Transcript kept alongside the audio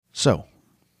So,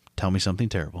 tell me something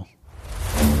terrible.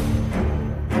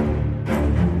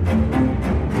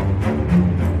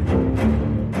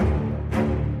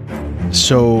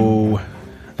 So,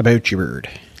 about your bird.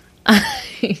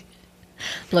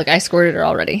 Look, I squirted her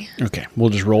already. Okay, we'll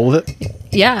just roll with it.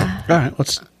 Yeah. All right,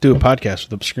 let's do a podcast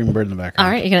with a screaming bird in the background.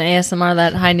 All right, you're going to ASMR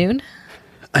that high noon?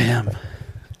 I am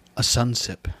a sun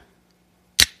sip.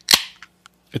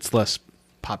 It's less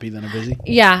poppy than a Vizzy.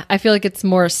 Yeah, I feel like it's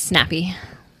more snappy.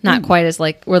 Not quite as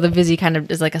like, where the Vizzy kind of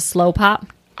is like a slow pop.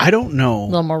 I don't know. A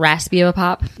little more raspy of a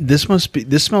pop. This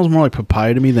smells more like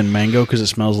papaya to me than mango because it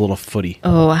smells a little footy.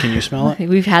 Oh. Can you smell it?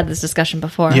 We've had this discussion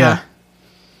before, Yeah. huh?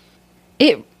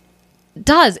 It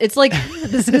does. It's like,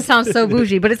 this is going to sound so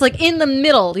bougie, but it's like in the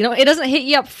middle. You know, it doesn't hit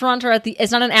you up front or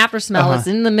it's not an after smell. Uh-huh. It's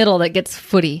in the middle that gets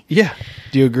footy. Yeah.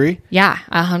 Do you agree? Yeah,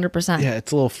 100%. Yeah,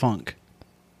 it's a little funk.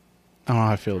 I don't know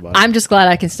how I feel about it. I'm just glad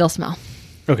I can still smell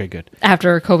Okay, good.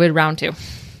 after COVID round 2.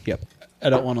 Yep. I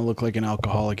don't want to look like an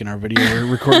alcoholic in our video we're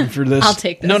recording for this. I'll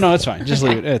take this. No, it's fine. Just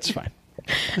leave it. It's fine.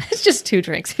 It's just 2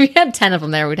 drinks. If we had 10 of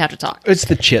them there, we'd have to talk. It's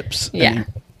the chips. Yeah.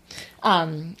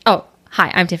 Oh,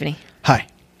 hi, I'm Tiffany, Hi,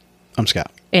 I'm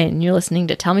Scott. and you're listening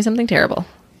to Tell Me Something Terrible.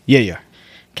 Yeah.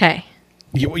 Okay.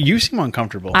 You seem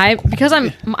uncomfortable. Because I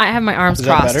have my arms Is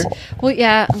that crossed. better? Well,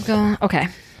 yeah, I'm going. Okay.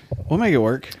 We'll make it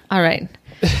work. All right.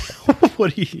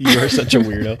 What you are such a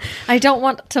weirdo. I don't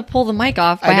want to pull the mic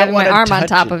off by I don't having my wanna arm on touch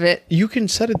top of it. You can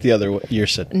set it the other way. You're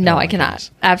set. No, oh I my cannot.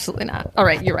 goodness. Absolutely not. All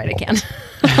right, you're right. I can.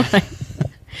 All right.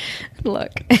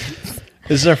 Look,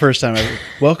 This is our first time ever.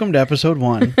 Welcome to episode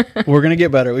 1. We're gonna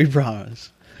get better. We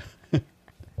promise.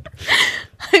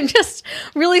 I'm just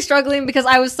really struggling because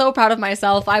I was so proud of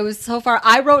myself.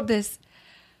 I wrote this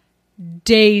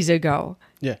days ago.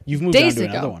 Yeah, you've moved on Days to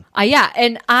ago. another one. Yeah,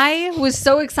 and I was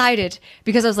so excited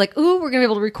because I was like, ooh, we're going to be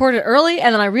able to record it early.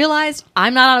 And then I realized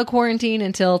I'm not out of quarantine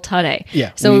until today.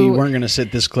 Yeah, so we weren't gonna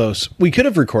sit this close. We could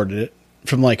have recorded it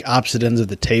from like opposite ends of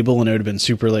the table, and it would have been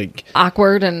super like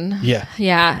awkward and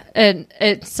yeah. And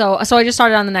so I just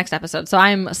started on the next episode. So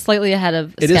I'm slightly ahead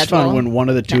of It schedule. is fun when one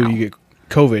of the two now. you get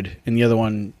COVID and the other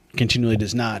one continually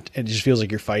does not. It just feels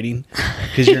like you're fighting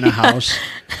because you're in a house,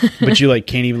 but you like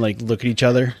can't even like look at each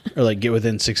other or like get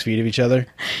within 6 feet of each other.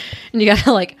 And you got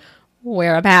to like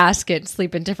wear a mask and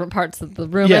sleep in different parts of the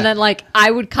room. Yeah. And then like I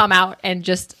would come out and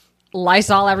just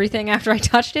Lysol everything after I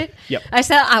touched it. Yep. I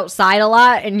sat outside a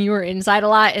lot and you were inside a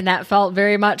lot, and that felt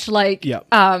very much like Yep.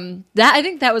 that I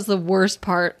think that was the worst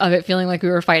part of it, feeling like we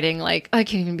were fighting, like I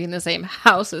can't even be in the same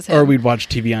house as him. Or we'd watch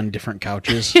TV on different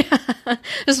couches.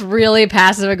 Just really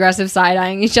passive aggressive side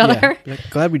eyeing each other. Yeah. Like,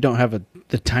 glad we don't have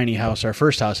the tiny house. Our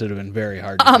first house would have been very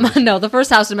hard. No, the first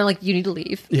house would have been like, you need to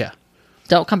leave. Yeah.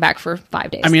 Don't come back for 5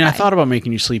 days. I mean, I Bye. thought about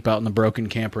making you sleep out in the broken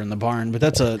camper in the barn, but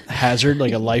that's a hazard,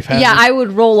 like a life hazard. Yeah, I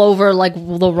would roll over like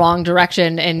the wrong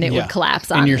direction and it Yeah. would collapse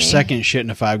on And your me. second shit in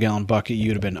a 5-gallon bucket,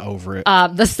 you'd have been over it.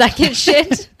 The second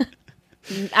shit,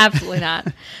 absolutely not.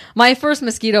 My first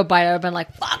mosquito bite, I've been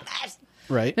like, fuck this.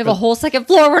 Right? We have a whole second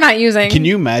floor we're not using. Can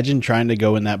you imagine trying to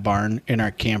go in that barn in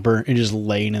our camper and just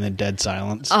laying in the dead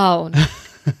silence? Oh,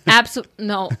 absolutely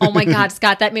no. Oh my God,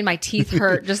 Scott, that made my teeth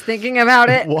hurt just thinking about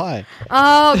it. Why?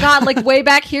 Oh God, like way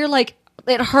back here, like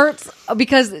it hurts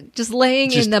because just laying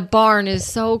Just- in the barn is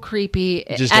so creepy.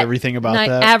 Just everything about night,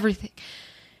 that? Everything.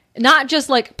 Not just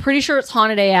like pretty sure it's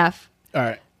haunted AF, All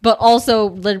right. but also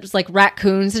there's like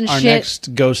raccoons and Our shit.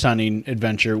 next ghost hunting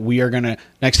adventure, we are going to,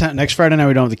 next Friday night,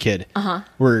 we don't have the kid. Uh-huh.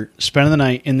 We're spending the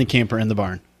night in the camper in the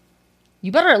barn.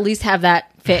 You better at least have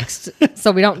that fixed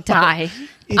so we don't die.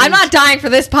 It I'm is- not dying for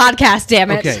this podcast,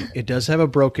 damn it. Okay, it does have a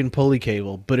broken pulley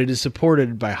cable, but it is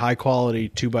supported by high quality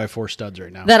 2x4 studs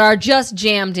right now. That are just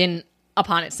jammed in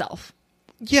upon itself.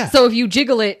 Yeah. So if you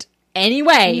jiggle it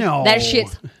anyway, No. that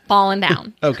shit's falling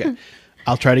down. Okay.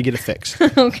 I'll try to get it fixed.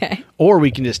 Okay. Or we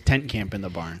can just tent camp in the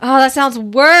barn. Oh, that sounds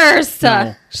worse.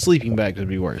 No, sleeping bags would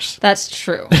be worse. That's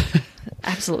true.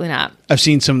 Absolutely not. I've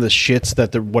seen some of the shits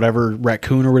that the whatever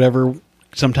raccoon or whatever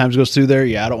sometimes goes through there.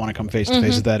 Yeah, I don't want to come face to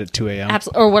face with that at 2 a.m.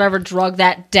 Absolutely. Or whatever drug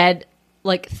that dead,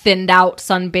 like thinned out,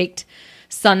 sun-baked,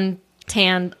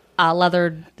 sun-tanned,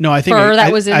 leathered No, I think fur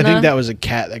that was in I think the- that was a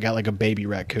cat that got like a baby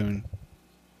raccoon.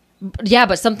 Yeah,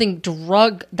 but something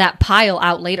drug that pile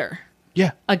out later.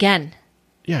 Yeah, Again.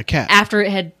 yeah, a cat. After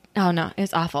it had... Oh, no.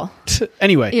 It's awful.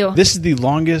 Anyway, Ew. this is the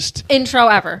longest. Intro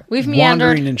ever. We've meandered.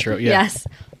 Wandering intro, yeah. Yes.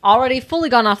 Already fully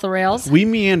gone off the rails. We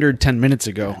meandered 10 minutes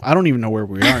ago. I don't even know where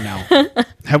we are now.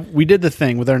 We did the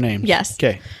thing with our names. Yes.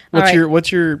 Okay. All right.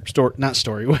 What's your story? Not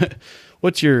story.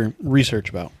 What's your research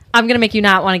about? I'm going to make you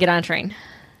not want to get on a train.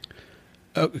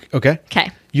 Oh, okay.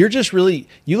 Okay. You're just really,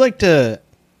 you like to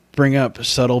bring up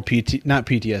subtle not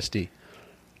PTSD.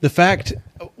 The fact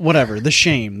whatever, the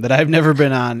shame that I've never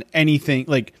been on anything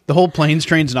like the whole planes,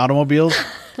 trains, and automobiles.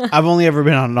 I've only ever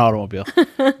been on an automobile,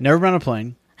 never been on a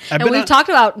plane. And we've talked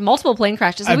about multiple plane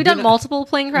crashes. Have we done multiple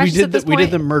plane crashes at this point? We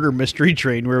did the murder mystery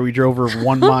train where we drove over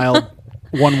 1 mile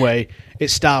one way. It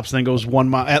stops and then goes 1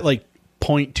 mile at like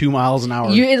 0.2 miles an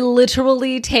hour. It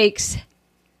literally takes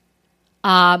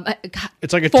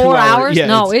it's like a 4 2 hour. hours. Yeah,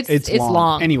 no, it's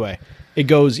long. Anyway, it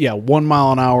goes 1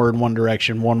 mile an hour in one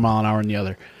direction, 1 mile an hour in the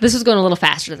other. This was going a little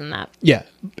faster than that. Yeah.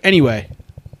 Anyway,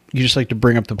 you just like to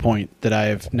bring up the point that I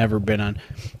have never been on,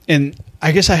 and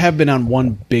I guess I have been on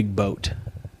one big boat.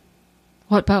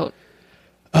 What boat?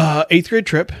 8th grade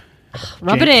trip.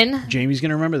 Rub it in. Jamie's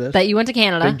gonna remember this. That you went to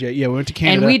Canada. Yeah, we went to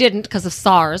Canada, and we didn't because of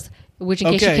SARS, which,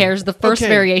 in case you care, is the first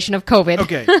variation of COVID.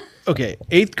 Okay.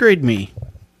 8th grade me.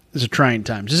 This is trying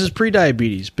times. This is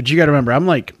pre-diabetes, but you got to remember, I'm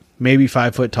like maybe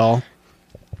 5 foot tall.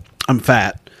 I'm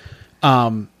fat.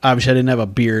 Obviously, I didn't have a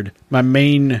beard. My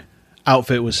main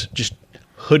outfit was just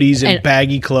hoodies and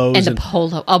baggy clothes and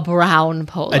a brown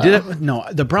polo. I did it. No,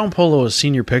 the brown polo was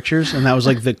senior pictures, and that was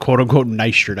like the quote unquote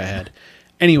nice shirt I had.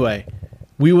 Anyway,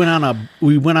 we went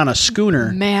on a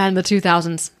schooner. Man, the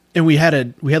 2000s. And we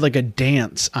had like a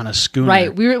dance on a schooner.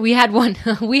 Right. We had one.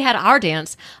 We had our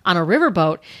dance on a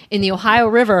riverboat in the Ohio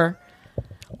River,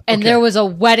 and there was a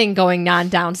wedding going on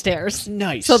downstairs.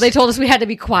 Nice. So they told us we had to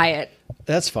be quiet.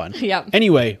 That's fun. Yep.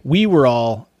 Anyway, we were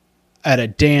all at a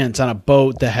dance on a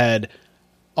boat that had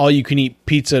all you can eat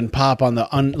pizza and pop on the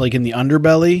like in the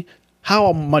underbelly.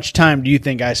 How much time do you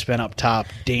think I spent up top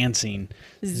dancing?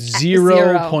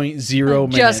 0.0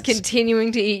 minutes. Just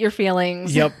continuing to eat your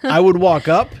feelings. Yep. I would walk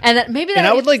up. And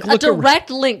I would like look a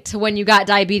direct link to when you got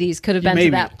diabetes could have been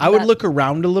to that. I would look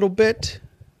around a little bit,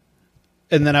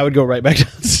 and then I would go right back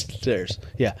downstairs.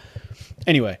 Yeah.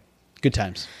 Anyway, good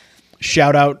times.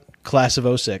 Shout out Class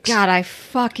of 06. God, I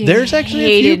fucking There's actually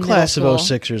a few Class of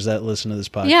school. 06ers that listen to this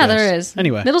podcast. Yeah, there is.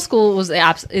 Anyway. Middle school was the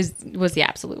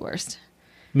absolute worst.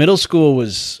 Middle school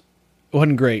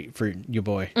wasn't great for you,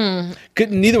 boy.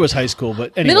 Neither was high school,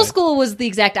 but anyway. Middle school was the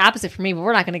exact opposite for me, but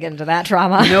we're not going to get into that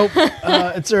trauma. Nope.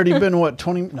 It's already been,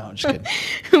 20? No, I'm just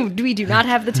kidding. We do not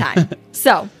have the time.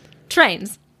 So,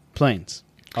 trains. Planes.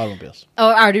 Automobiles.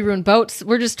 Oh, I already ruined boats.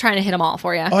 We're just trying to hit them all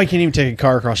for you. Oh, I can't even take a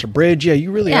car across a bridge. Yeah,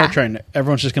 you really are trying to.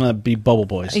 Everyone's just going to be bubble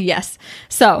boys. Yes.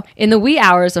 So, in the wee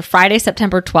hours of Friday,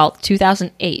 September 12th,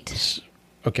 2008.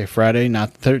 Okay, Friday,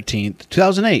 not the 13th,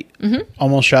 2008. Mm-hmm.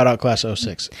 Almost shout out Class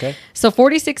 06. Okay. So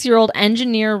 46-year-old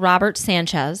engineer Robert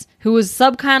Sanchez, who was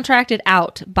subcontracted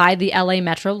out by the LA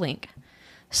Metrolink,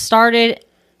 started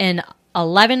an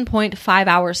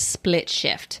 11.5-hour split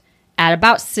shift at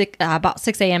about 6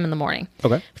 a.m. in the morning.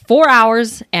 Okay. 4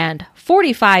 hours and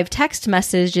 45 text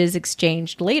messages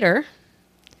exchanged later.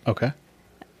 Okay.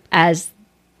 As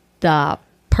the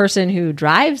person who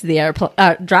drives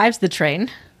the train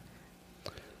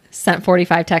sent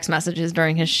 45 text messages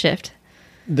during his shift.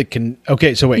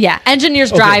 Okay, so wait. Yeah, engineers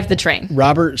drive the train.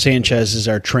 Robert Sanchez is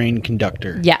our train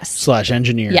conductor. Yes. /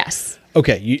 engineer. Yes.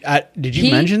 Okay, did you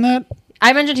mention that?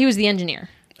 I mentioned he was the engineer.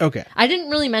 Okay. I didn't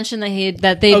really mention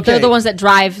that they're the ones that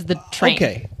drive the train.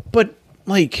 Okay, but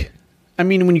like, I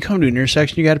mean, when you come to an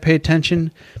intersection, you got to pay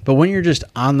attention. But when you're just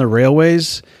on the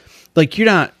railways, like you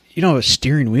don't have a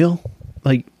steering wheel,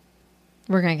 like.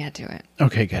 We're going to get to it.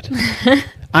 Okay, good.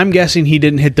 I'm guessing he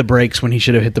didn't hit the brakes when he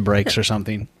should have hit the brakes or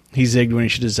something. He zigged when he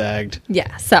should have zagged.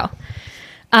 Yeah, so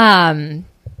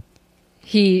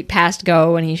he passed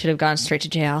go and he should have gone straight to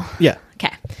jail. Yeah.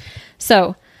 Okay.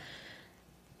 So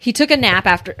he took a nap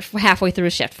after halfway through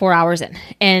his shift, 4 hours in,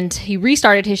 and he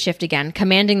restarted his shift again,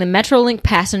 commanding the Metrolink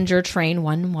passenger train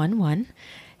 111.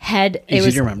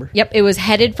 Easy to remember. Yep, it was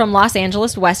headed from Los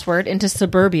Angeles westward into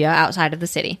suburbia outside of the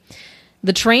city.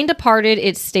 The train departed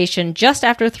its station just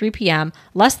after 3 p.m.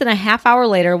 Less than a half hour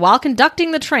later, while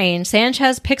conducting the train,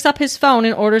 Sanchez picks up his phone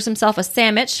and orders himself a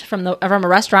sandwich from a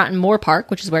restaurant in Moore Park,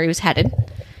 which is where he was headed,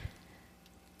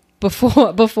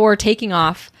 before taking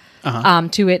off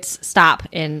to its stop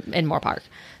in Moore Park.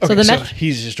 Okay, so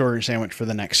he's just ordering a sandwich for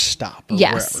the next stop.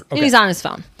 Yes, wherever. Okay. And he's on his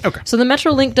phone. Okay. So the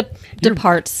Metrolink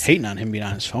departs. Hating on him being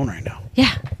on his phone right now.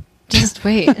 Yeah, just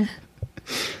wait. I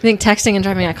think texting and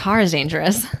driving a car is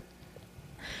dangerous.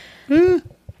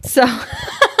 So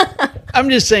I'm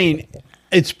just saying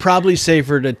it's probably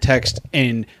safer to text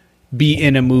and be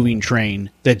in a moving train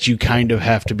that you kind of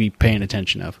have to be paying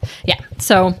attention of. Yeah.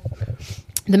 So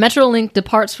the Metrolink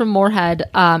departs from Moorhead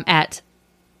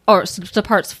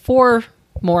departs for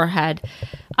Moorhead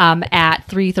at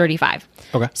 3:35.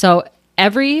 Okay. So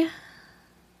every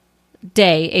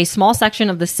day, a small section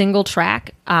of the single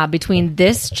track between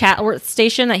this Chatworth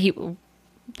station that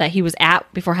he was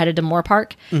at before headed to Moore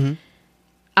Park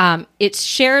It's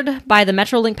shared by the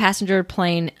Metrolink passenger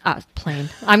plane.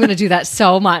 I'm going to do that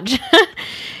so much.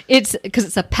 It's because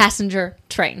it's a passenger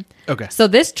train. Okay. So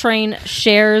this train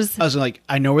shares. I was like,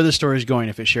 I know where the story is going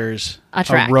if it shares A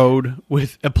track. road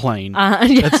with a plane.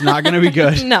 Yeah. That's not going to be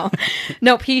good. No.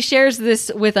 Nope. He shares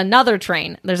this with another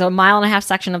train. There's a 1.5 mile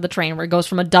section of the train where it goes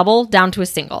from a double down to a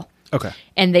single. Okay.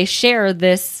 And they share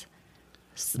this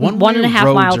One-way 1.5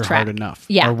 roads mile are track. hard enough.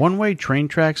 Yeah. Are one-way train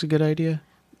tracks a good idea?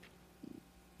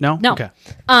 No? No. Okay.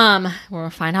 We'll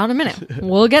find out in a minute.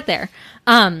 We'll get there.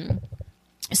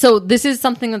 So this is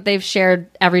something that they've shared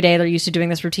every day. They're used to doing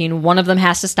this routine. One of them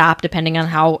has to stop depending on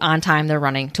how on time they're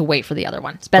running to wait for the other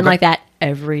one. It's been like that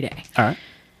every day. All right.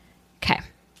 Okay.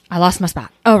 I lost my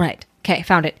spot. Oh, right. Okay,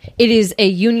 found it. It is a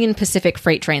Union Pacific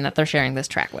freight train that they're sharing this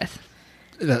track with.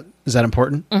 Is that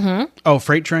important? Mm-hmm. Oh,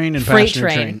 freight train and Freight passenger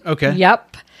train. Okay.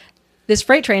 Yep. This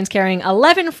freight train's carrying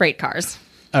 11 freight cars.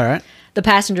 All right. The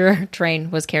passenger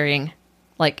train was carrying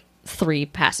like 3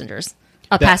 passengers.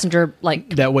 Passenger,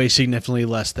 like... That weighs significantly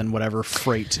less than whatever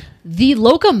freight. The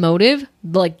locomotive,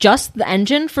 like just the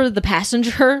engine for the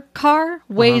passenger car,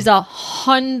 weighs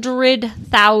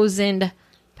 100,000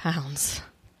 pounds.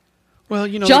 Well,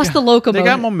 you know, Just the locomotive. They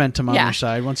got momentum on Yeah. their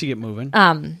side once you get moving.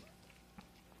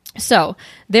 So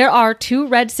there are 2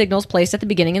 red signals placed at the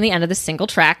beginning and the end of the single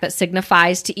track that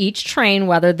signifies to each train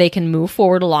whether they can move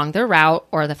forward along their route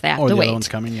or if they have or to the wait. other one's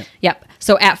coming. Yep. Yep.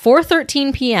 So at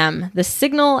 4:13 p.m., the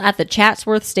signal at the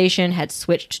Chatsworth station had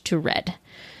switched to red.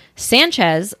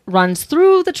 Sanchez runs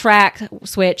through the track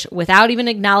switch without even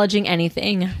acknowledging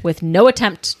anything, with no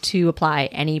attempt to apply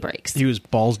any brakes. He was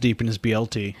balls deep in his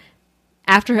BLT.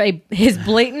 After his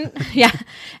blatant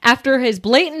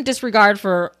disregard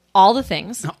for all the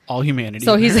things. All humanity.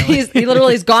 So he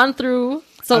literally has gone through.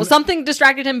 So I'm- something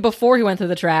distracted him before he went through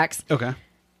the tracks, Okay.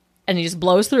 and he just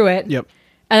blows through it. Yep.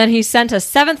 And then he sent a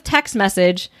 7th text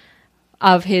message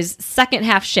of his second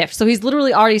half shift. So he's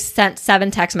literally already sent 7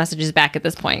 text messages back at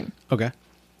this point. Okay.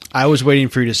 I was waiting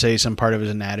for you to say some part of his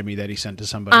anatomy that he sent to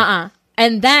somebody.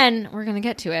 And then we're going to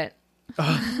get to it.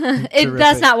 That's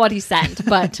terrific. not what he sent,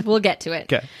 but we'll get to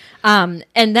it. Okay. And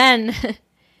then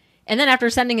after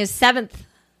sending his 7th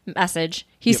message,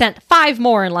 he sent 5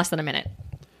 more in less than a minute.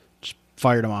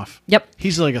 Fired him off. Yep.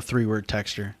 He's like a 3-word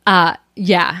texter.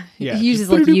 Yeah. Yeah. He uses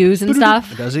like use and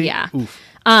stuff. Does he? Yeah. Oof.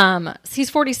 He's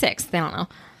 46. They don't know.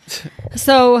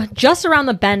 So just around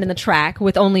the bend in the track,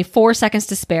 with only 4 seconds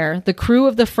to spare, the crew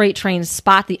of the freight train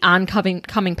spot the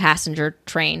oncoming passenger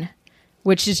train,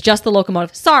 which is just the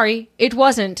locomotive. Sorry, it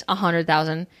wasn't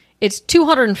 100,000. It's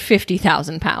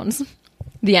 250,000 pounds.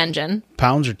 The engine.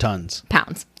 Pounds or tons?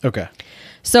 Pounds. Okay.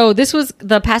 So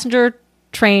the passenger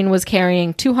train was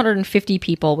carrying 250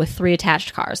 people with 3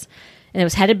 attached cars, and it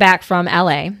was headed back from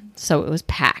LA, so it was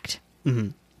packed.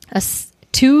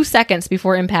 2 seconds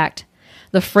before impact,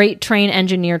 the freight train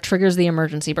engineer triggers the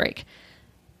emergency brake.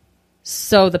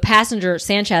 So the passenger,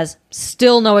 Sanchez,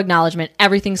 still no acknowledgement.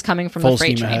 Everything's coming from Full the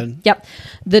freight steam train. ahead. Yep.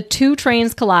 The 2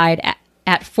 trains collide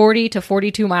at 40 to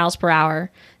 42 miles per hour.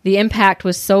 The impact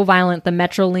was so violent the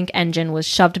Metrolink engine was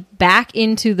shoved back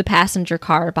into the passenger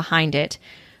car behind it,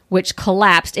 which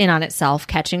collapsed in on itself,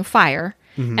 catching fire.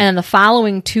 And then the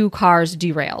following 2 cars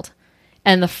derailed.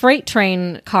 And the freight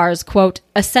train cars, quote,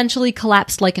 essentially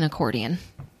collapsed like an accordion.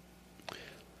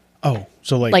 Oh,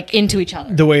 so Like into each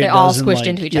other. the way they it all does in, squished like,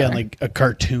 into each yeah, other. like a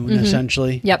cartoon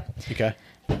essentially. Yep. Okay.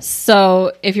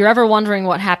 So if you're ever wondering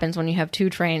what happens when you have 2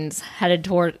 trains headed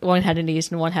toward, one headed east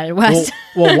and one headed west.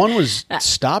 Well, one was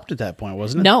stopped at that point,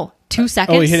 wasn't it? No, 2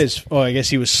 seconds. Oh, he hit his. Oh, I guess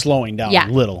he was slowing down Yeah. a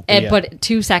little. But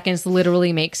 2 seconds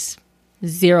literally makes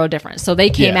 0 difference. So they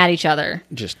came Yeah. at each other.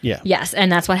 Just yeah. Yes,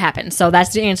 and that's what happened. So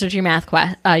that's the answer to your math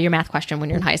question when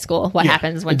you're in high school. What Yeah.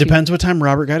 happens when it depends what time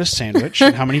Robert got his sandwich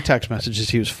and how many text messages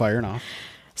he was firing off.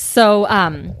 So,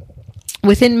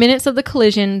 within minutes of the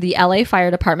collision, the LA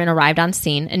Fire Department arrived on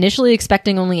scene, initially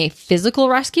expecting only a physical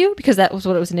rescue because that was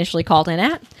what it was initially called in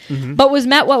at, but was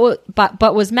met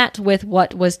with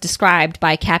what was described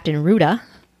by Captain Ruda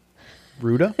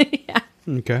Ruda? Yeah.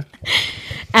 Okay.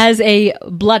 as a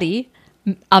bloody,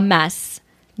 a mess,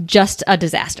 just a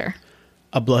disaster.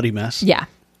 A bloody mess. Yeah.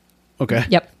 Okay.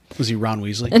 Yep. Was he Ron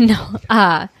Weasley?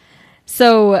 No.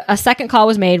 So a second call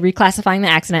was made, reclassifying the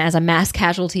accident as a mass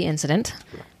casualty incident,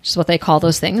 which is what they call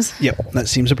those things. Yep. That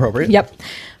seems appropriate. Yep.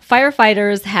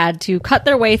 Firefighters had to cut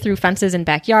their way through fences and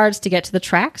backyards to get to the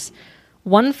tracks.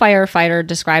 One firefighter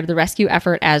described the rescue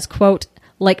effort as, quote,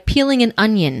 like peeling an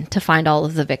onion to find all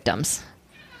of the victims.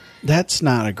 That's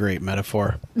not a great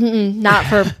metaphor. Not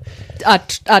for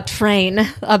a train,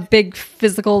 a big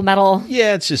physical metal.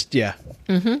 Yeah, it's just, yeah.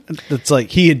 Mm-hmm. It's like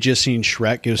he had just seen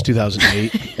Shrek. It was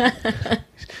 2008.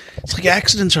 It's like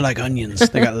accidents are like onions.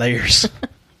 They got layers.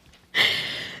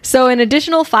 So an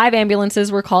additional 5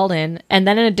 ambulances were called in, and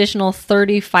then an additional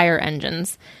 30 fire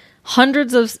engines.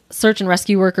 Hundreds of search and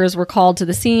rescue workers were called to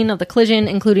the scene of the collision,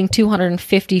 including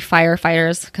 250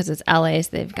 firefighters, because it's LA, so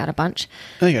they've got a bunch.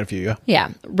 They got a few, yeah. Yeah.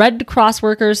 Red Cross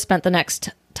workers spent the next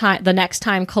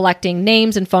time collecting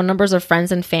names and phone numbers of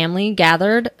friends and family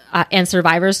gathered and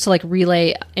survivors to like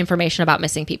relay information about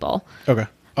missing people. Okay.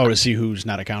 Oh, to see who's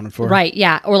not accounted for? Right,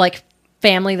 yeah. Or like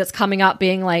family that's coming up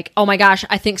being like, oh my gosh,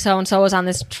 I think so-and-so was on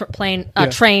this train,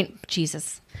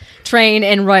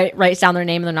 and writes down their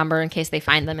name and their number in case they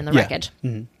find them in the wreckage.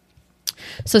 Mm-hmm.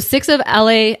 So 6 of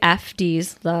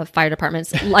LAFD's, the fire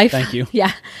department's Thank you.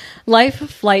 Yeah. Life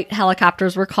flight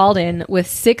helicopters were called in, with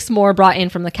 6 more brought in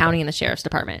from the county and the sheriff's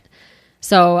department.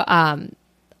 So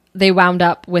they wound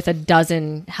up with a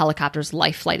dozen helicopters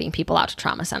life flighting people out to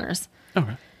trauma centers.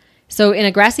 Okay. So in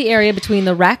a grassy area between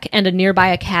the wreck and a nearby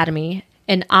academy,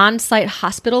 an on-site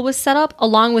hospital was set up,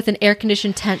 along with an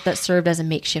air-conditioned tent that served as a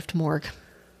makeshift morgue.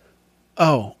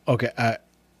 Oh, okay. I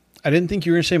didn't think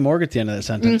you were going to say morgue at the end of that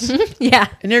sentence. Mm-hmm. Yeah.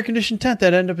 An air-conditioned tent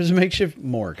that ended up as a makeshift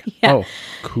morgue. Yeah. Oh,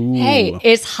 cool. Hey,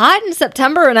 it's hot in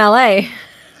September in LA.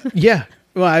 Yeah.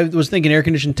 Well, I was thinking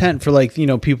air-conditioned tent for like,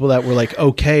 people that were like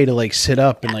okay to like sit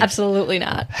up and like Absolutely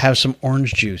not. have some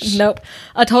orange juice. Nope.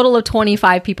 A total of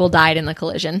 25 people died in the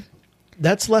collision.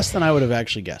 That's less than I would have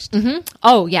actually guessed. Mm-hmm.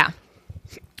 Oh, yeah.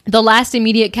 The last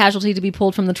immediate casualty to be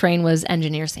pulled from the train was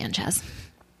Engineer Sanchez.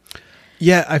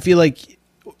 Yeah, I feel like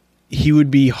he would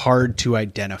be hard to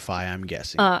identify, I'm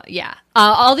guessing. Yeah.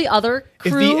 All the other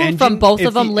crew from both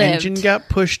of them lived. If the engine got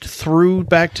pushed through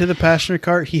back to the passenger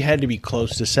car, he had to be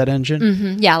close to said engine.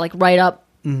 Mm-hmm. Yeah, like right up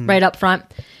front.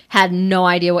 Had no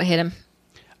idea what hit him.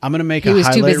 I'm going to make He a was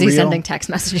highlight too busy reel. sending text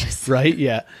messages. Right,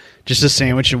 yeah. Just a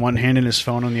sandwich in one hand and his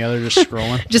phone on the other, just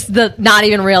scrolling. Just not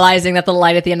even realizing that the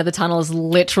light at the end of the tunnel is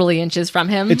literally inches from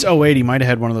him. It's 08. He might have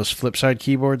had one of those flip side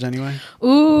keyboards anyway.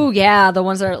 Ooh, yeah. The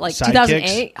ones that are like Sidekicks?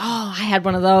 2008. Oh, I had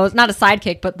one of those. Not a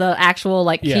sidekick, but the actual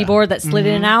like keyboard that slid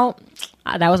in and out.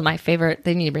 That was my favorite.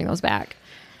 They need to bring those back.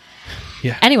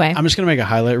 Yeah. Anyway. I'm just going to make a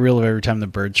highlight reel of every time the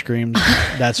bird screams.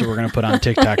 That's what we're going to put on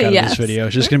TikTok out of this video.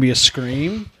 It's just going to be a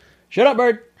scream. Shut up,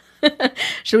 bird.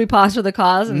 Should we pause for the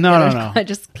cause? And No.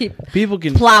 Just keep People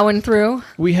can plowing through.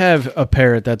 We have a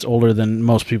parrot that's older than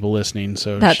most people listening,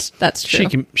 so That's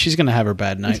true. She's going to have her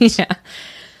bad nights. Yeah.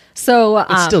 So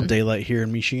It's still daylight here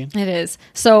in Michigan. It is.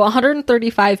 So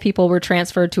 135 people were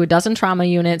transferred to a dozen trauma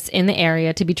units in the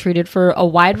area to be treated for a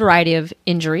wide variety of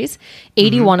injuries.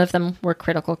 81 of them were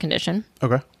critical condition.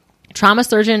 Okay. Trauma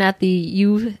surgeon at the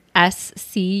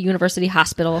USC University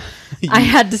Hospital.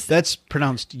 That's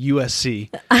pronounced USC.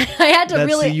 I had to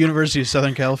That's the University of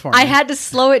Southern California. I had to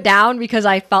slow it down because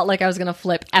I felt like I was going to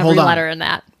flip every letter in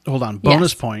that. Hold on.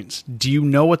 Bonus points. Do you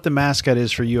know what the mascot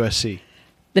is for USC?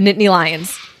 The Nittany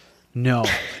Lions. No.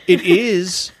 It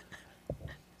is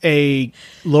a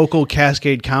local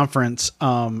Cascade Conference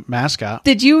mascot.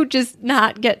 Did you just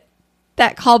not get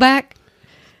that callback?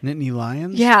 Nittany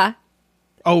Lions? Yeah.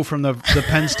 Oh, from the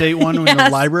Penn State one with the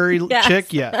library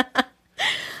chick? Yeah.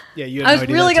 Yeah, you had I no was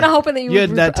idea really that going to time. hope that you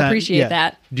would appreciate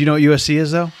that. Do you know what USC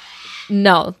is, though?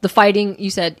 No. The fighting,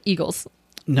 you said Eagles.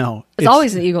 No. It's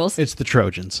always the Eagles. It's the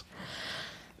Trojans.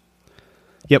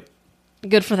 Yep.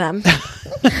 Good for them.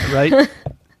 Right?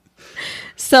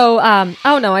 So,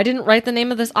 oh no, I didn't write the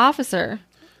name of this officer.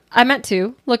 I meant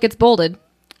to. Look, it's bolded.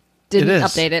 Didn't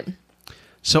update it.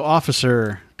 So,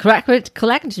 officer... Correct.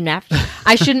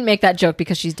 I shouldn't make that joke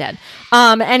because she's dead.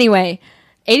 Anyway,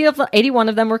 81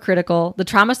 of them were critical. The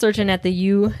trauma surgeon at the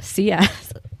UCS. See,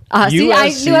 I knew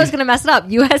I was going to mess it up.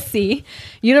 USC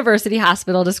University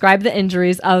Hospital described the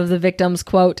injuries of the victims,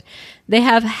 quote, "They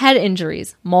have head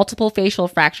injuries, multiple facial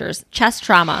fractures, chest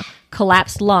trauma,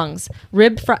 collapsed lungs,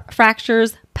 rib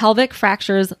fractures, pelvic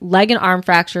fractures, leg and arm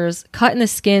fractures, cut in the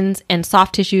skins and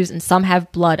soft tissues, and some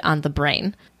have blood on the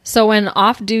brain." So when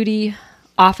off-duty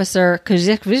officer is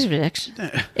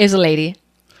a lady,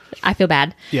 I feel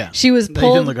bad. Yeah. She was pulled.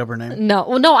 You didn't look up her name? No.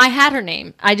 Well, no, I had her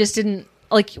name. I just didn't.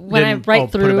 Like when I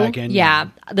write through, put it back in,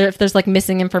 if there's like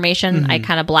missing information, I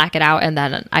kind of black it out and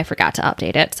then I forgot to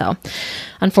update it. So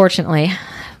unfortunately,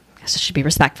 I guess I should be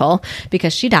respectful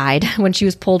because she died when she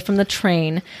was pulled from the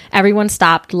train. Everyone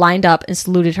stopped, lined up, and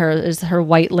saluted her as her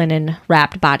white linen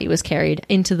wrapped body was carried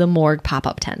into the morgue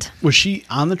pop-up tent. Was she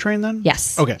on the train then?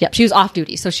 Yes. Okay. Yep. She was off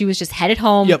duty. So she was just headed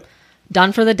home. Yep.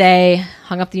 Done for the day,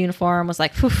 hung up the uniform, was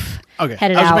like, phew, Okay.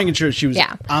 headed I was out. making sure she was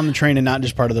on the train and not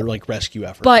just part of the like rescue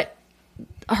effort. But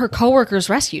her coworkers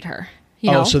rescued her.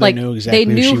 You know, so they knew exactly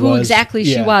they knew who she was. exactly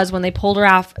she Yeah. was when they pulled her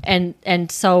off, and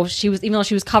so she was, even though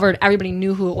she was covered, everybody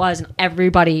knew who it was, and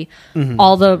everybody,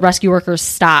 all the rescue workers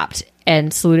stopped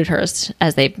and saluted her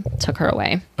as they took her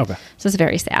away. Okay. So it's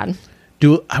very sad.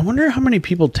 I wonder how many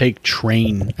people take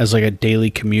train as like a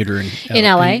daily commuter In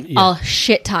LA, yeah. a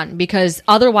shit ton, because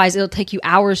otherwise it'll take you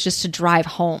hours just to drive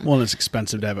home. Well, it's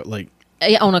expensive to have it like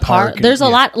Own a car. park and- There's a yeah.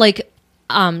 lot, like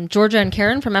Georgia and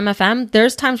Karen from MFM.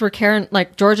 There's times where Karen,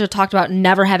 like Georgia, talked about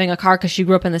never having a car because she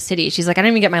grew up in the city. She's like, I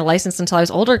didn't even get my license until I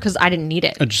was older because I didn't need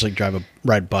it. just like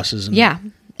ride buses. And, Yeah,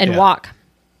 and Yeah. walk.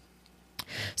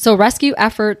 So rescue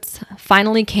efforts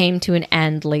finally came to an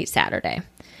end late Saturday.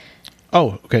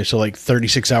 Oh, okay. So like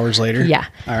 36 hours later. Yeah.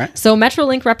 All right. So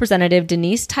Metrolink representative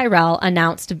Denise Tyrell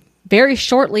announced very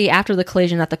shortly after the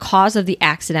collision that the cause of the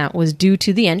accident was due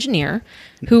to the engineer,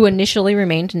 who initially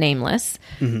remained nameless,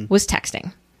 was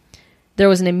texting. There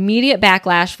was an immediate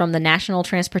backlash from the National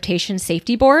Transportation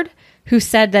Safety Board, who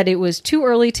said that it was too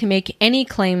early to make any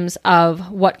claims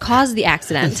of what caused the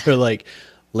accident. They're like,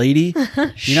 lady,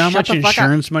 you know how Shut much the fuck up.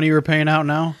 insurance money we're paying out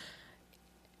now?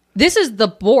 This is the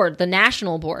board, the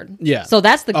national board. Yeah. So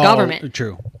that's the government.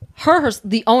 True. Her,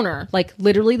 the owner, like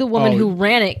literally the woman Oh. who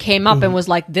ran it, came up and was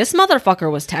like, "This motherfucker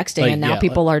was texting, Like, and now yeah,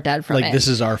 people are dead from Like it." this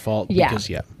is our fault. Yeah. Because,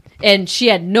 yeah. And she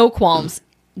had no qualms,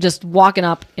 just walking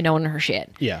up and owning her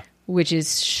shit. Yeah. Which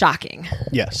is shocking.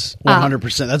 Yes.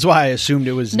 100%. That's why I assumed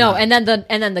it was. No, not. and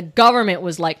then the government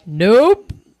was like,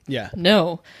 "Nope, Yeah.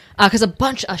 no," because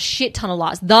a shit ton of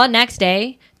laws. The next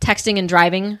day, texting and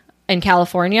driving in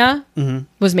California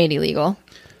was made illegal.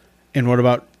 And what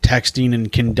about texting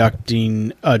and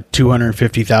conducting a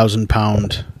 250,000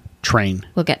 pound train?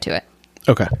 We'll get to it.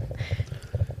 Okay.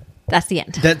 That's the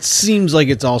end. That seems like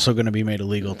it's also going to be made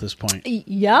illegal at this point.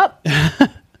 Yep.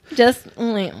 Just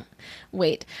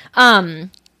wait.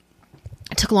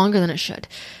 It took longer than it should.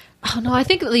 Oh no, I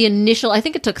think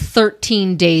it took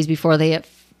 13 days before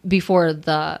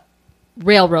the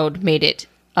railroad made it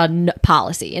a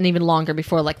policy, and even longer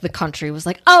before like the country was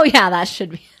like, "Oh yeah, that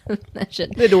should be that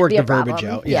should." They had to work be a the verbiage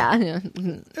problem. out, yeah. Yeah.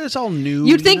 It's all new.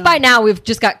 You'd think you know? by now we've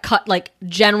just got cut like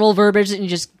general verbiage and you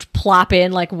just plop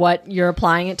in like what you're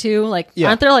applying it to. Like, Yeah.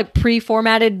 aren't there like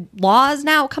pre-formatted laws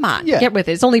now? Come on, Yeah. get with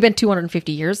it. It's only been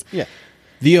 250 years. Yeah.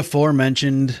 The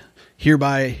aforementioned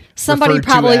hereby. Somebody referred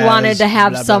probably as wanted to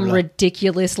have blah, blah, some blah.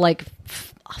 ridiculous like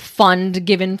fund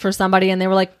given for somebody, and they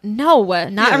were like, "No,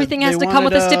 not Yeah, everything has they to come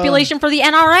with a wanted, stipulation for the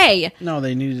NRA." No,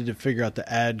 they needed to figure out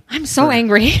the ad. I'm so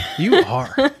angry. You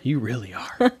are. You really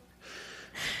are.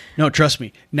 No, trust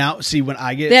me. Now, see, when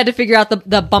I get They had to figure out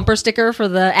the bumper sticker for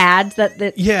the ads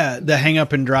that yeah, the hang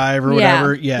up and drive or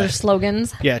whatever. Yeah, their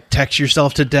slogans. yeah, text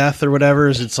yourself to death or whatever.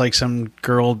 It's like some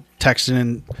girl texting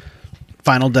and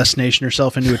Final Destination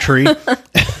herself into a tree.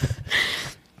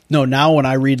 No, now when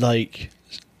I read like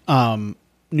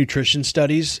nutrition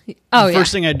studies, Oh, the yeah.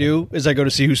 first thing I do is I go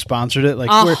to see who sponsored it. Like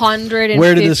 150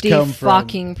 where did this come from?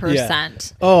 fucking Yeah.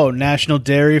 percent. Oh, National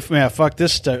Dairy. Yeah, fuck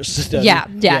this study. Yeah,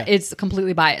 it's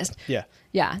completely biased. yeah.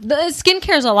 Yeah, the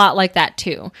skincare is a lot like that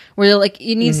too, where like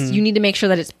you need to make sure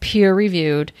that it's peer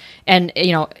reviewed, and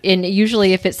and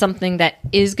usually if it's something that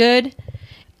is good,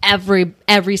 every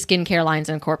skincare line's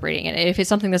incorporating it. If it's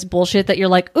something that's bullshit that you're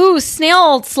like, ooh,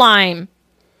 snail slime,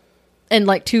 and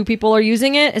like 2 people are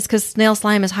using it, it's because snail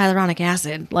slime is hyaluronic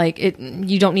acid. Like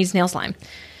you don't need snail slime.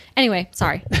 Anyway,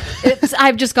 sorry,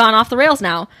 I've just gone off the rails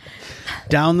now.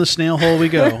 Down the snail hole we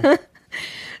go.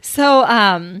 So,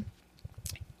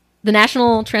 the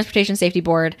National Transportation Safety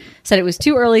Board said it was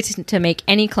too early to make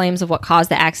any claims of what caused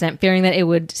the accident, fearing that it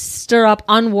would stir up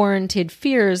unwarranted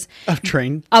fears Of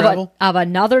train of, travel. of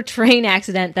another train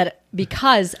accident,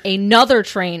 because another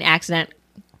train accident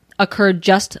occurred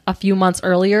just a few months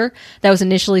earlier that was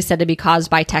initially said to be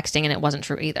caused by texting, and it wasn't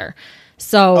true either.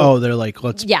 So, Oh, they're like,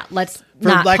 let's, yeah, let's for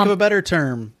not lack pump, of a better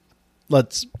term,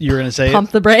 you're going to say pump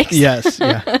it? the brakes. Yes,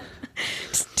 yeah.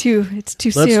 It's too Let's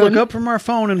soon. look up from our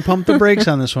phone and pump the brakes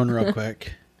on this one real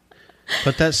quick.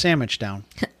 Put that sandwich down.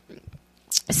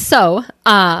 So,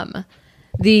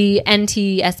 the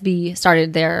NTSB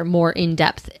started their more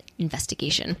in-depth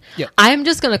investigation. Yep. I'm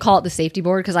just going to call it the safety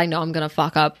board because I know I'm going to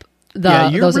fuck up Yeah,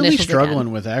 you're those really initials struggling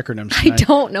again. with acronyms I tonight.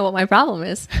 don't know what my problem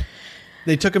is.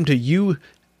 They took him to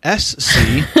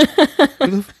USC.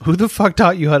 Who the fuck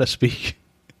taught you how to speak?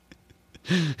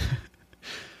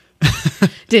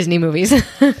 Disney movies.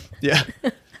 Yeah.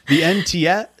 The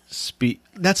NTS speak.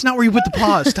 That's not where you put the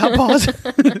pause. Stop pausing.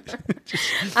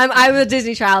 I'm a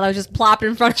Disney child. I was just plopped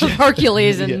in front of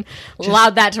Hercules and Yeah.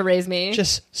 allowed that to raise me.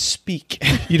 Just speak.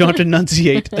 You don't have to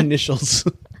enunciate initials.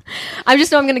 I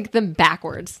just know I'm going to get them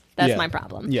backwards. That's Yeah. my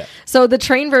problem. Yeah. So the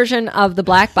train version of the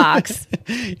black box.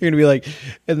 You're gonna be like,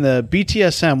 and the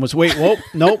BTSM was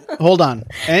nope, hold on,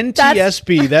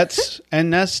 NTSB, that's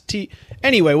NST.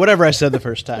 Anyway, whatever I said the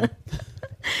first time.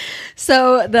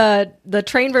 So the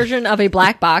train version of a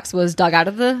black box was dug out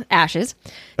of the ashes.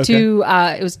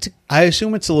 It was to I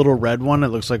assume it's a little red one. It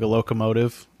looks like a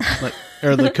locomotive,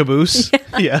 or the caboose.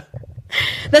 Yeah.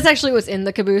 That's actually what's in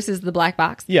the caboose is the black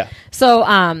box. Yeah.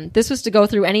 So this was to go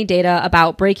through any data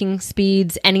about braking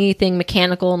speeds, anything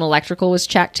mechanical and electrical was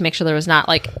checked to make sure there was not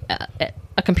like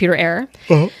a computer error.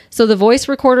 Uh-huh. So the voice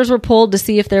recorders were pulled to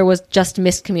see if there was just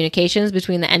miscommunications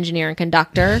between the engineer and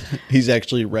conductor. He's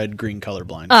actually red-green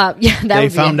colorblind. Yeah, They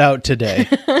found out today.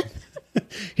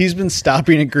 He's been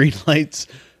stopping at green lights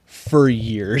for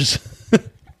years.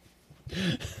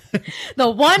 the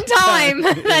one time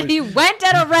that he went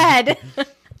at a red.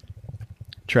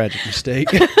 Tragic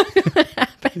mistake.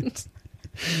 happened.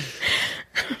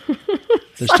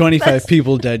 There's 25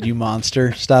 people dead, you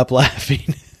monster. Stop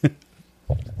laughing.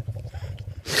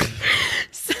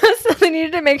 So they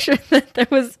needed to make sure that there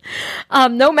was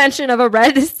no mention of a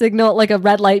red signal, like a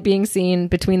red light being seen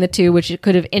between the two, which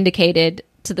could have indicated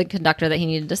to the conductor that he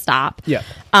needed to stop. Yeah.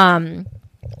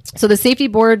 So the safety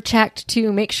board checked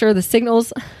to make sure the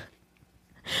signals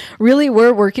really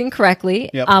were working correctly.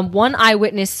 Yep. One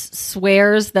eyewitness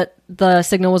swears that the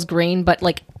signal was green, but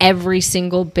like every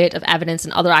single bit of evidence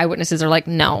and other eyewitnesses are like,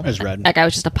 no, It's red. that guy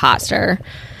was just a pot stirrer.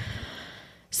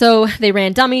 So they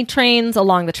ran dummy trains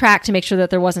along the track to make sure that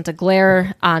there wasn't a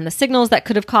glare on the signals that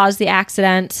could have caused the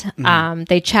accident. Mm-hmm.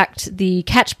 They checked the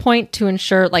catch point to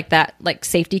ensure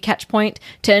safety catch point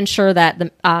to ensure that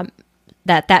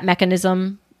that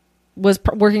mechanism was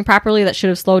working properly. That should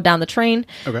have slowed down the train.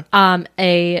 Okay.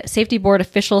 A safety board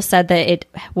official said that it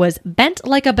was bent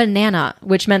like a banana,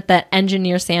 which meant that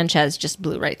engineer Sanchez just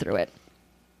blew right through it.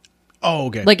 Oh,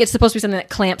 okay. Like it's supposed to be something that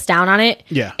clamps down on it.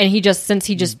 Yeah. And he just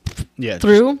yeah,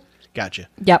 through. Gotcha.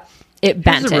 Yep. It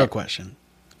bent Here's the real question.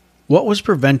 What was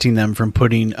preventing them from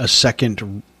putting a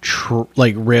second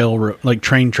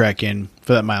train track in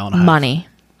for that mile and a half? Money.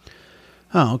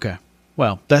 Oh, okay.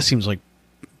 Well, that seems like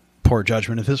poor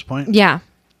judgment at this point. Yeah.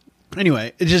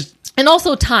 Anyway, it just... And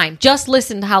also time. Just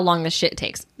listen to how long this shit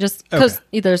takes. Just because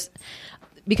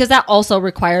because that also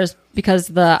requires,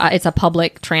 because it's a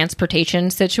public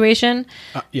transportation situation.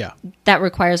 Yeah. That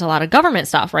requires a lot of government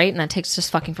stuff, right? And that takes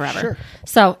just fucking forever. Sure.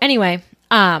 So anyway,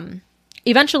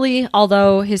 eventually,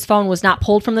 although his phone was not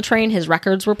pulled from the train, his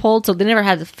records were pulled. So they never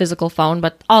had the physical phone,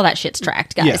 but all that shit's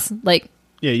tracked, guys. Yeah. Like,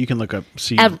 yeah, you can look up,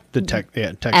 see text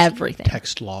everything.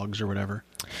 Text logs or whatever.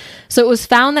 so it was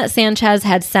found that Sanchez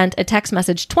had sent a text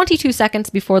message 22 seconds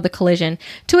before the collision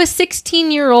to a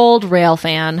 16-year-old rail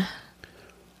fan.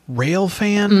 Rail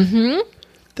fan? Mm-hmm.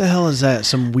 The hell is that?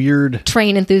 Some weird...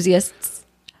 Train enthusiasts.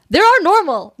 They're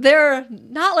normal. They're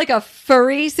not like a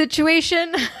furry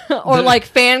situation or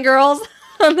like fangirls.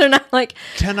 They're not like...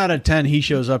 10 out of 10, he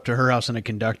shows up to her house in a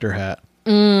conductor hat.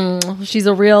 She's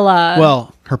a real...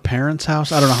 Well, her parents'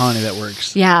 house? I don't know how any of that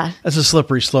works. Yeah. That's a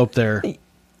slippery slope there.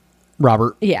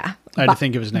 Robert. Yeah. I had to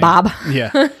think of his name. Bob.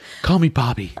 Yeah. Call me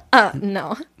Bobby.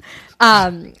 No.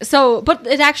 But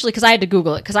it actually, because I had to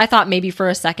Google it, because I thought maybe for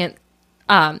a second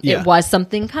it was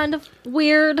something kind of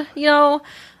weird,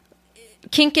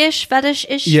 kinkish,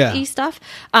 fetish-ish stuff.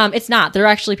 It's not. There are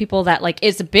actually people that, like,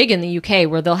 it's big in the UK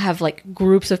where they'll have, like,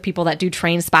 groups of people that do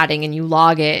train spotting and you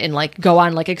log it and, like, go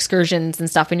on, like, excursions and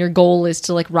stuff. And your goal is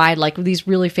to, like, ride, like, these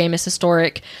really famous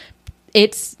historic...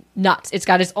 It's nuts. It's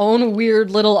got its own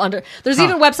weird little There's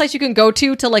even websites you can go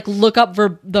to like look up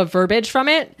the verbiage from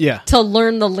it. Yeah. To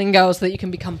learn the lingo so that you can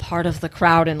become part of the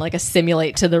crowd and like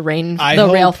assimilate to the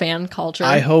rail fan culture.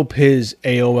 I hope his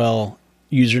AOL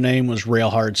username was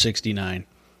Railhard69.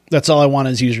 That's all I want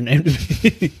his username to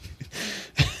be.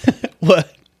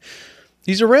 What?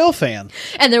 He's a rail fan.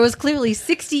 And there was clearly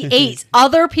 68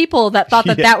 other people that thought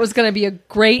that was going to be a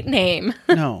great name.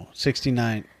 No,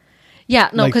 69. Yeah,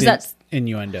 no, because that's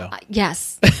innuendo.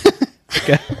 Yes.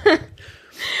 Okay.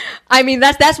 I mean,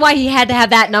 that's why he had to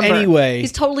have that number. Anyway,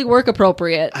 he's totally work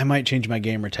appropriate. I might change my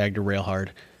gamer tag to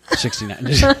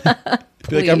Railhard69.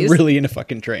 Like, I'm really into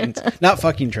fucking trains. Not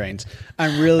fucking trains.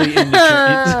 I'm really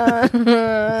into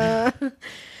trains.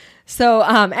 So,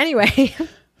 anyway.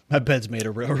 My bed's made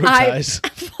of railroad ties.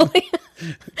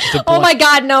 Oh my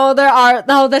God, no,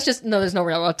 there's no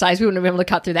railroad ties. We wouldn't be able to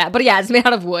cut through that. But yeah, it's made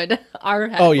out of wood. Our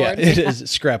headboard. Oh yeah, it is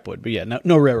scrap wood. But yeah,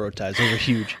 no railroad ties. Those are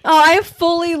huge. Oh, I have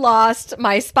fully lost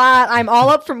my spot. I'm all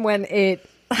up from when it...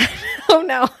 Oh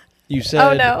no. You said...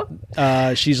 Oh no.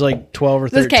 She's like 12 or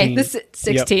 13. Okay, this is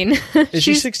 16. Yep. Is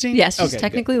she 16? Yes, she's okay,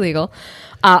 technically legal.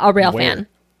 A rail fan.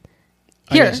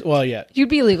 Here. guess. Well, yeah. You'd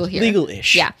be illegal here.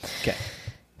 Legal-ish. Yeah. Okay.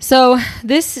 So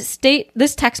this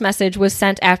text message was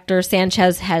sent after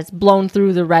Sanchez has blown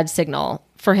through the red signal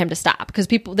for him to stop, because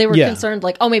they were concerned,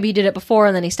 like, oh, maybe he did it before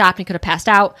and then he stopped and he could have passed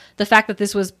out. The fact that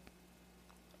this was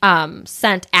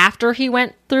sent after he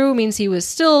went through means he was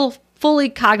still fully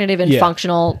cognitive and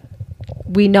functional.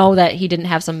 We know that he didn't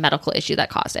have some medical issue that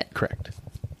caused it. Correct.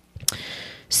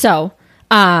 So,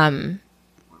 blah,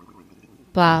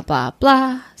 blah,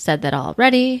 blah, said that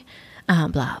already.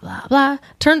 Blah, blah, blah.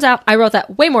 Turns out I wrote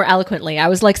that way more eloquently. I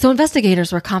was like, so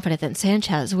investigators were confident that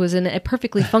Sanchez was in a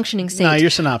perfectly functioning state No, your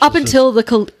synopsis up until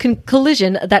the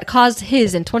collision that caused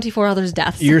his and 24 others'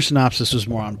 deaths. Your synopsis was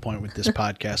more on point with this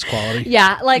podcast quality.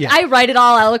 Yeah, I write it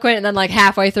all eloquent, and then like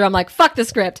halfway through, I'm like, fuck the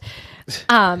script.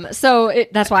 So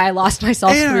that's why I lost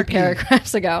myself 3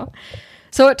 paragraphs ago.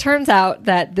 So it turns out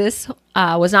that this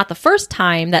was not the first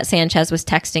time that Sanchez was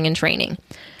texting and training.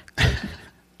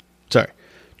 Sorry.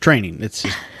 Training. It's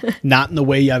not in the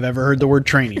way I've ever heard the word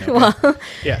training. Okay? Well,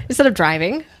 yeah. Instead of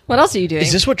driving, what else are you doing?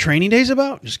 Is this what training day is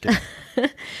about? Just kidding.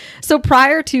 So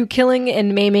prior to killing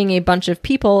and maiming a bunch of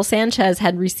people, Sanchez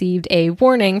had received a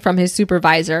warning from his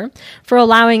supervisor for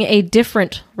allowing a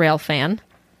different rail fan,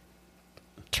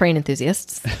 train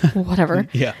enthusiasts, whatever,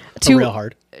 Yeah. to rail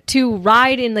hard. to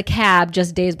ride in the cab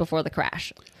just days before the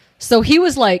crash. So he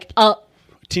was like,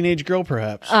 Teenage girl,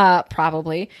 perhaps.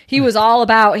 probably. He was all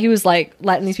about, he was like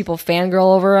letting these people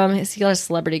fangirl over him. He let a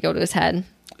celebrity go to his head.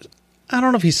 I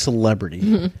don't know if he's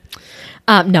celebrity.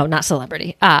 No, not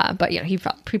celebrity. But he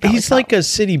probably He's felt. like a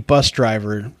city bus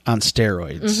driver on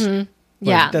steroids. Mm-hmm.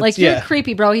 Yeah, like you're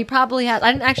creepy, bro. He probably has.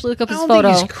 I didn't actually look up his photo. I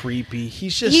don't think he's creepy.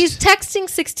 He's texting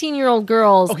 16-year-old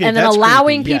girls okay, and then that's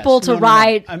allowing creepy, people yes. to No.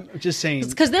 ride. I'm just saying,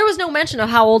 Because there was no mention of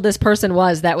how old this person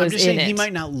was that was I'm just in saying it. he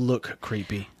might not look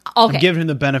creepy. Okay. I'm giving him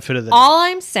the benefit of the All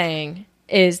I'm saying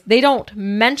is they don't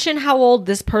mention how old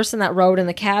this person that rode in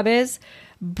the cab is,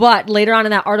 but later on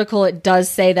in that article it does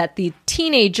say that the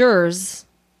teenagers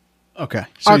Okay.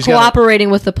 So are cooperating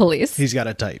with the police. He's got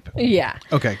a type. Yeah.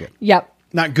 Okay, good. Yep.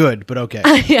 Not good, but okay.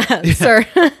 Yeah, sir.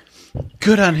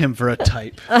 Good on him for a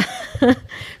type.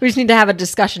 We just need to have a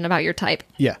discussion about your type.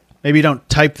 Yeah. Maybe you don't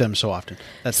type them so often.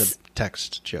 That's a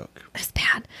text joke. That's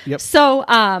bad. Yep.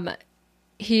 So,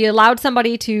 he allowed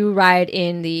somebody to ride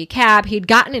in the cab. He'd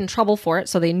gotten in trouble for it,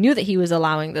 so they knew that he was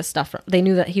allowing this stuff. They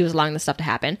knew that he was allowing this stuff to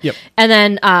happen. Yep. And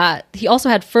then he also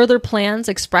had further plans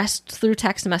expressed through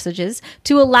text messages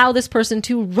to allow this person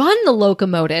to run the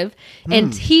locomotive,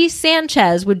 and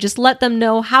Sanchez, would just let them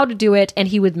know how to do it, and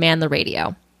he would man the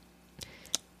radio.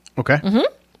 Okay.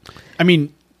 Mm-hmm. I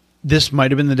mean, this might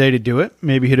have been the day to do it.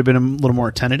 Maybe he'd have been a little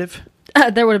more tentative.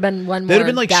 There would have been one more. They'd have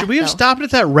been like, death, should we have though. stopped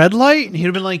at that red light? And he'd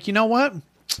have been like, you know what?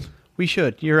 We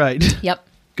should. You're right. Yep.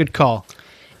 Good call.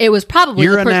 It was probably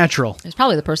You're a natural. It was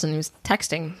probably the person who was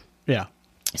texting. Yeah.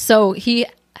 So he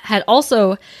had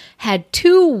also had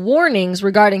 2 warnings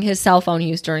regarding his cell phone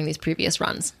use during these previous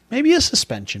runs. Maybe a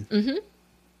suspension. Mm-hmm.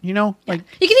 You know, like,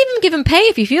 You can even give him pay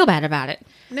if you feel bad about it.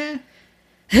 nah.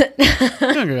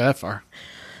 Don't go that far.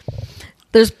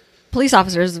 There's police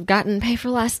officers have gotten pay for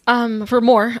less, for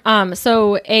more.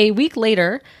 So a week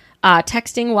later,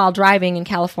 texting while driving in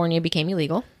California became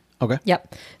illegal. Okay.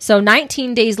 Yep. So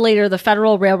 19 days later, the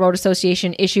Federal Railroad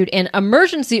Association issued an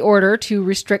emergency order to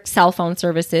restrict cell phone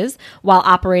services while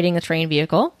operating a train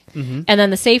vehicle. Mm-hmm. And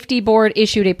then the Safety Board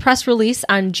issued a press release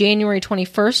on January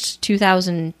 21st,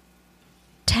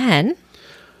 2010.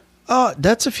 Oh,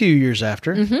 that's a few years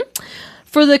after. Mm-hmm.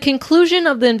 For the conclusion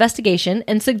of the investigation,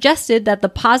 and suggested that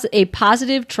a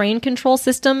positive train control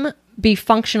system be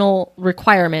functional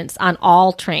requirements on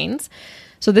all trains.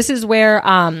 So this is where...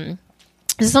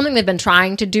 this is something they've been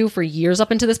trying to do for years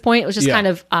up until this point. It was just kind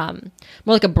of more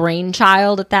like a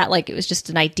brainchild at that. Like it was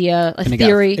just an idea, a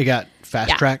theory. It got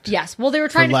fast-tracked? Yes. Well, they were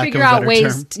trying to lack figure of a out better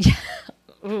ways... term.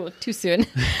 Ooh, too soon.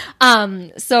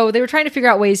 So they were trying to figure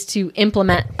out ways to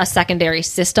implement a secondary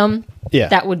system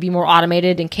that would be more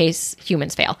automated in case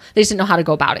humans fail. They just didn't know how to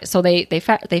go about it. So they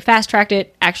fast-tracked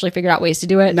it, actually figured out ways to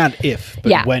do it. Not if,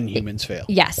 but when humans fail.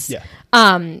 Yes. Yeah.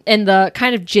 And the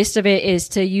kind of gist of it is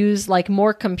to use like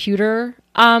more computer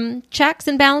checks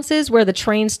and balances where the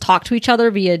trains talk to each other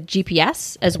via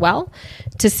GPS as well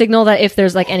to signal that if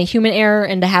there's like any human error,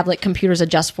 and to have like computers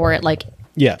adjust for it. Like,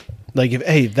 yeah. Like if,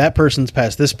 hey, that person's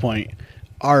past this point,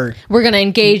 we're going to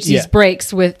engage these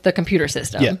brakes with the computer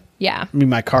system. Yeah. Yeah. I mean,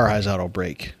 my car has auto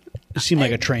brake. It seemed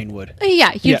like a train would.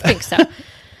 Yeah, you'd think so.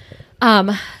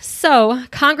 So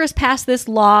Congress passed this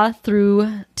law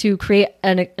through to create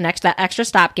that extra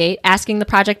stop gate, asking the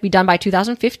project be done by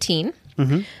 2015.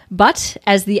 Mm-hmm. But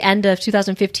as the end of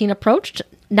 2015 approached,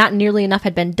 not nearly enough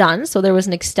had been done, so there was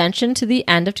an extension to the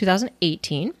end of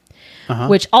 2018,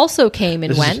 which also came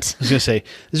and went. I was going to say,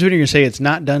 this is when you're going to say it's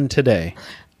not done today.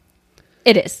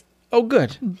 It is, Oh,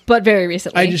 good. but very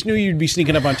recently. I just knew you'd be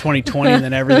sneaking up on 2020 and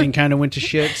then everything kind of went to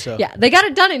shit. So Yeah, they got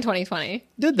it done in 2020.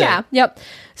 Did they? Yeah, yep.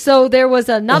 So there was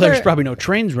Well, another... there's probably no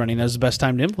trains running. That was the best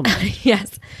time to implement it.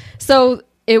 Yes. So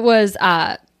it was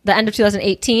the end of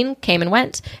 2018 came and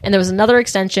went, and there was another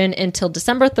extension until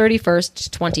December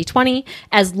 31st, 2020,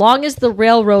 as long as the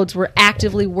railroads were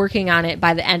actively working on it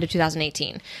by the end of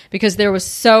 2018. Because there was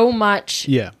so much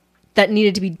Yeah. that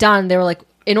needed to be done. They were like,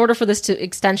 in order for this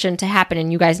extension to happen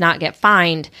and you guys not get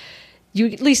fined, you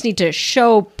at least need to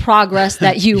show progress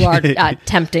that you are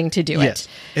attempting to do Yes.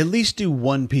 it. At least do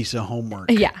one piece of homework.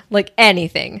 Yeah, like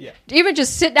anything. Yeah. Even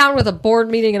just sit down with a board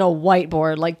meeting and a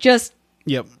whiteboard. Like, just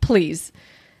Yep. please.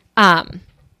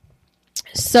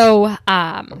 So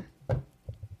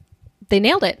they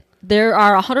nailed it. There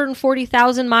are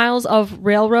 140,000 miles of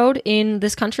railroad in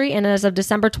this country, and as of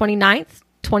December 29th,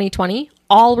 2020,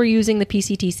 all were using the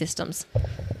PCT systems.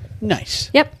 Nice.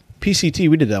 Yep. PCT,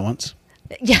 we did that once.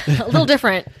 Yeah, a little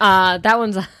different. That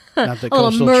one's a Not the little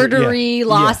coastal murdery, yeah.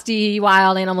 losty,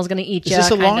 wild animal's going to eat you. Is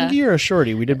this a longie or a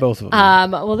shorty? We did both of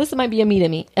them. Well, this might be a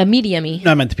medium-y.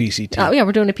 No, I meant the PCT. Oh, yeah,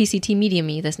 we're doing a PCT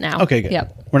medium-y this now. Okay, good.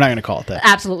 Yep. We're not going to call it that.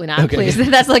 Absolutely not. Okay. Please.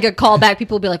 That's like a callback.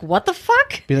 People will be like, what the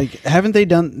fuck? Be like, haven't they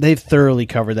done? They've thoroughly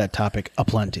covered that topic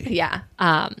aplenty. Yeah.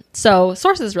 So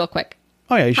sources real quick.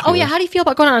 Oh yeah. You should Oh do yeah. those. How do you feel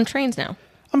about going on trains now?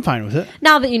 I'm fine with it.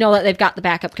 Now that you know that they've got the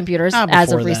backup computers as Before of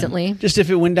then. recently. Just if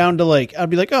it went down to like, I'd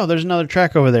be like, oh, there's another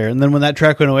track over there, and then when that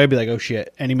track went away, I'd be like, oh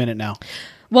shit, any minute now.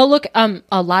 Well, look,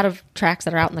 a lot of tracks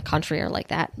that are out in the country are like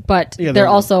that, but Yeah, they're they're-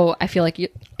 also, I feel like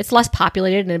it's less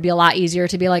populated, and it'd be a lot easier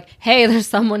to be like, hey, there's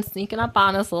someone sneaking up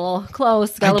on us a little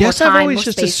close. Got a I little guess more time, I've always more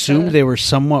just space assumed to- they were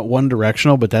somewhat one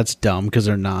directional, but that's dumb because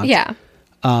they're not. Yeah.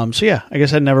 So yeah, I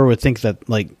guess I never would think that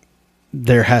like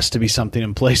there has to be something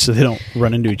in place so they don't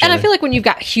run into each And other. I feel like when you've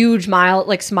got huge miles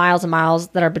and miles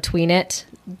that are between it,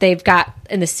 they've got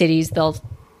in the cities, they'll,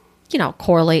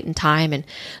 correlate in time. And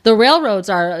the railroads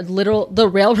are literally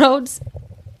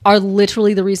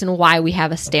the reason why we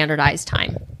have a standardized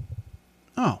time.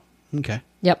 Oh, okay.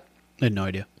 Yep. I had no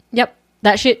idea. Yep.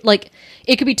 That shit, like,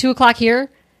 it could be 2:00 here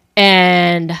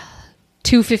and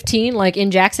 2:15, like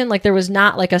in Jackson. Like, there was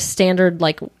not like a standard,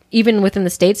 like, even within the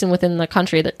states and within the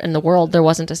country and the world, there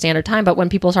wasn't a standard time. But when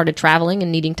people started traveling and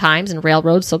needing times and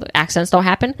railroads so that accidents don't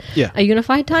happen, Yeah. a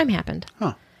unified time happened.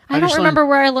 Huh. I don't just remember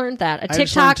where I learned that. A I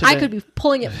just learned TikTok, I today. could be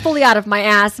pulling it fully out of my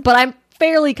ass, but I'm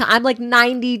like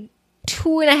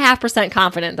 92.5%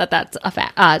 confident that that's a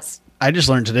fact. I just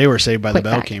learned today where Saved by the Quick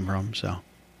Bell fact. came from, so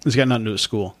it's got nothing to do with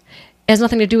school. It has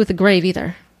nothing to do with the grave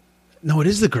either. No, it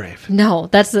is the grave. No,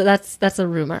 that's a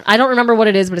rumor. I don't remember what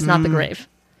it is, but it's not the grave.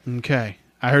 Okay.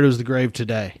 I heard it was the grave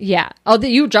today. Yeah. Oh,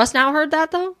 you just now heard that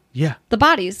though? Yeah. The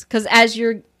bodies, because as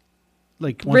you're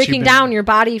Like once breaking you've been- down, your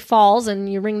body falls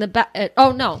and you ring the bell.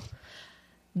 Oh no,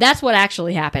 that's what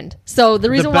actually happened. So the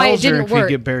reason why it bells are didn't if work,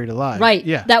 you get buried alive. right?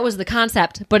 Yeah. That was the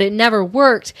concept, but it never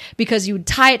worked because you would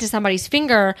tie it to somebody's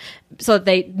finger so that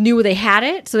they knew they had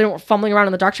it, so they weren't fumbling around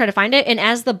in the dark trying to find it. And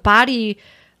as the body,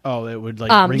 Oh, it would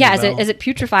like ring yeah, the bell. as it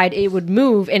putrefied, it would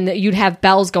move, and you'd have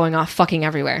bells going off fucking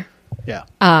everywhere. Yeah.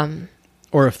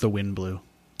 Or if the wind blew.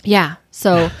 Yeah.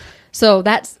 So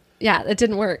that's it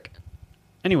didn't work.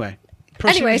 Anyway.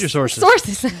 Proceed Anyways, with your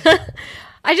sources. sources.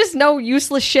 I just know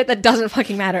useless shit that doesn't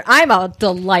fucking matter. I'm a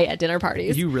delight at dinner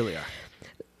parties. You really are.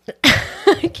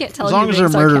 I can't tell As you long as being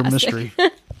they're murder sarcastic.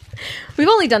 mystery. We've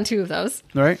only done 2 of those.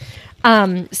 All right.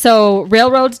 So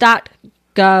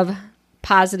railroads.gov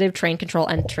positive train control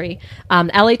entry.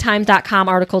 LATimes.com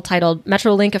article titled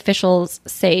Metrolink officials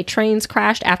say trains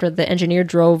crashed after the engineer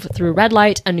drove through red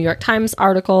light. A New York Times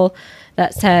article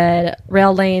that said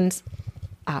rail line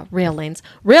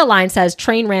says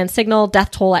train ran signal,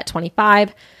 death toll at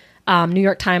 25. New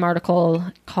York Times article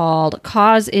called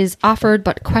Cause is offered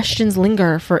but questions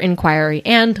linger for inquiry,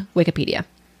 and Wikipedia.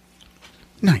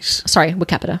 Nice. Sorry,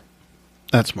 Wikipedia.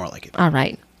 That's more like it. All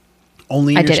right.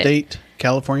 Only I did it. interstate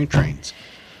California trains.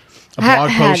 A Ha- blog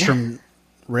had- post from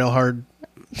Railhard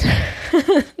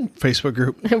Facebook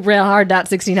group.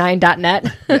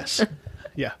 Railhard.69.net. Yes.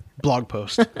 Yeah. Blog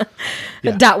post.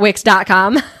 Yeah.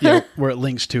 .wix.com. Yeah. Where it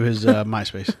links to his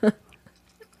MySpace.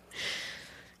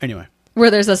 Anyway. Where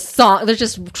there's a song, there's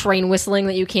just train whistling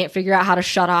that you can't figure out how to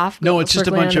shut off. No, it's just a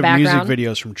circling bunch in of the music background.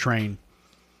 videos from Train.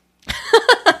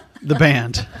 The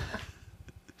band.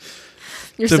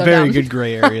 You're It's a so very dumb. good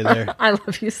gray area there. I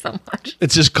love you so much.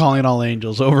 It's just calling all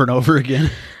angels over and over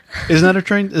again. Isn't that a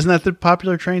train? Isn't that the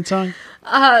popular Train song?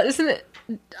 Isn't it?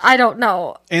 I don't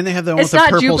know. And they have that one It's with the not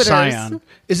purple Jupiter's. Scion.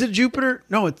 Is it Jupiter?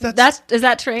 No, Is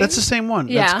that train? that's the same one.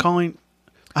 Yeah. That's calling.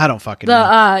 I don't fucking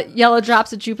know. The yellow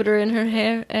drops of Jupiter in her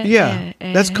hair. Yeah,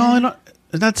 that's calling.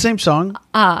 Isn't that the same song?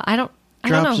 I don't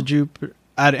Drops know. of Jupiter.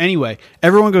 Anyway,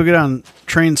 everyone go get on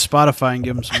Train Spotify and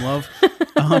give them some love.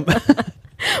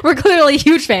 We're clearly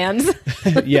huge fans.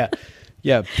 yeah,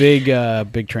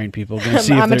 big Train people. Gonna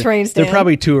see I'm if a Train stan. They're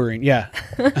probably touring. Yeah.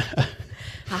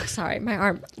 Oh, sorry, my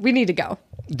arm. We need to go.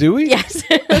 Do we? Yes.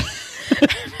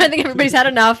 I think everybody's had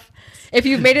enough. If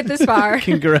you've made it this far.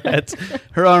 Congrats.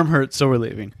 Her arm hurts, so we're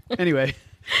leaving. Anyway,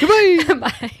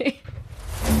 goodbye.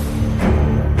 Bye.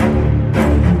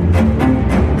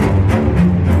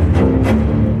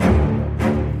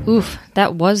 Oof,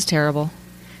 that was terrible.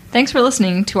 Thanks for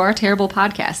listening to our terrible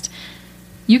podcast.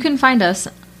 You can find us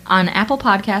on Apple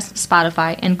Podcasts,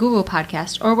 Spotify, and Google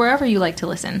Podcasts, or wherever you like to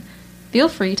listen. Feel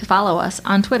free to follow us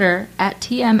on Twitter at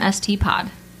TMSTpod.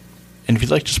 And if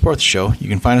you'd like to support the show, you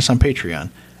can find us on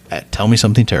Patreon at Tell Me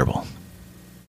Something Terrible.